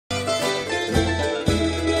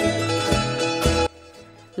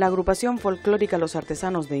La agrupación folclórica Los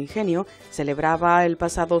Artesanos de Ingenio celebraba el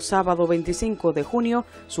pasado sábado 25 de junio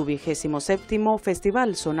su XXVII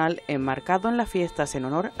Festival Zonal enmarcado en las fiestas en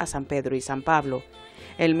honor a San Pedro y San Pablo.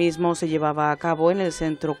 El mismo se llevaba a cabo en el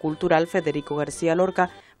Centro Cultural Federico García Lorca,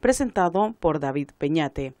 presentado por David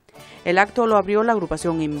Peñate. El acto lo abrió la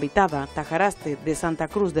agrupación invitada, Tajaraste de Santa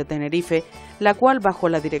Cruz de Tenerife, la cual, bajo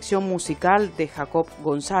la dirección musical de Jacobo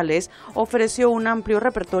González, ofreció un amplio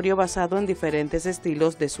repertorio basado en diferentes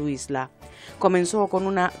estilos de su isla. Comenzó con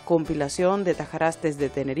una compilación de tajarastes de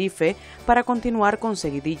Tenerife, para continuar con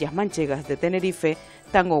seguidillas manchegas de Tenerife,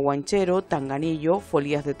 tango guanchero, tanganillo,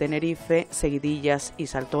 folías de Tenerife, seguidillas y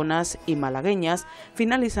saltonas y malagueñas,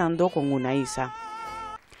 finalizando con una isa.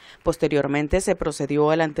 Posteriormente se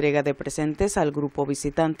procedió a la entrega de presentes al grupo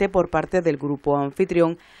visitante por parte del grupo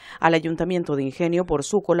anfitrión, al Ayuntamiento de Ingenio por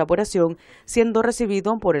su colaboración, siendo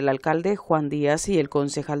recibido por el alcalde Juan Díaz y el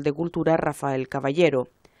concejal de Cultura Rafael Caballero.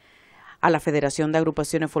 A la Federación de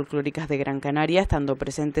Agrupaciones Folklóricas de Gran Canaria, estando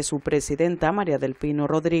presente su presidenta, María del Pino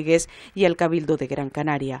Rodríguez, y el Cabildo de Gran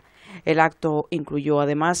Canaria. El acto incluyó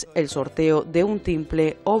además el sorteo de un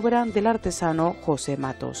timple, obra del artesano José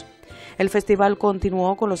Matos. El festival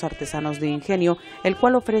continuó con los Artesanos de Ingenio, el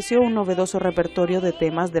cual ofreció un novedoso repertorio de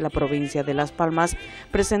temas de la provincia de Las Palmas,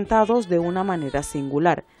 presentados de una manera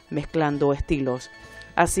singular, mezclando estilos.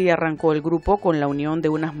 Así arrancó el grupo con la unión de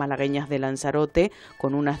unas malagueñas de Lanzarote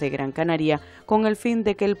con unas de Gran Canaria, con el fin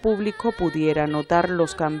de que el público pudiera notar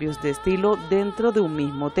los cambios de estilo dentro de un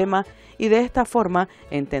mismo tema y de esta forma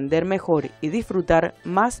entender mejor y disfrutar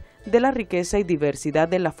más de la riqueza y diversidad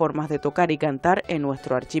de las formas de tocar y cantar en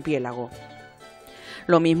nuestro archipiélago.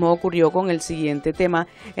 Lo mismo ocurrió con el siguiente tema,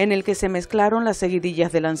 en el que se mezclaron las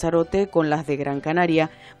seguidillas de Lanzarote con las de Gran Canaria,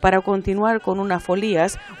 para continuar con unas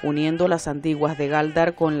folías, uniendo las antiguas de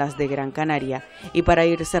Galdar con las de Gran Canaria. Y para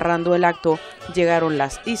ir cerrando el acto, llegaron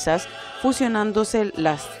las isas, fusionándose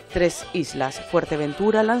las tres islas,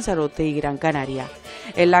 Fuerteventura, Lanzarote y Gran Canaria.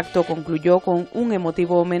 El acto concluyó con un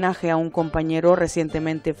emotivo homenaje a un compañero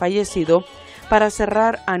recientemente fallecido, para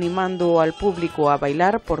cerrar animando al público a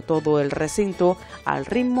bailar por todo el recinto al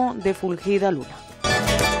ritmo de Fulgida Luna.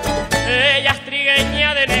 Ella es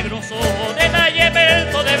trigueña de negros ojos, de talle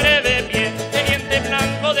pelto de breve.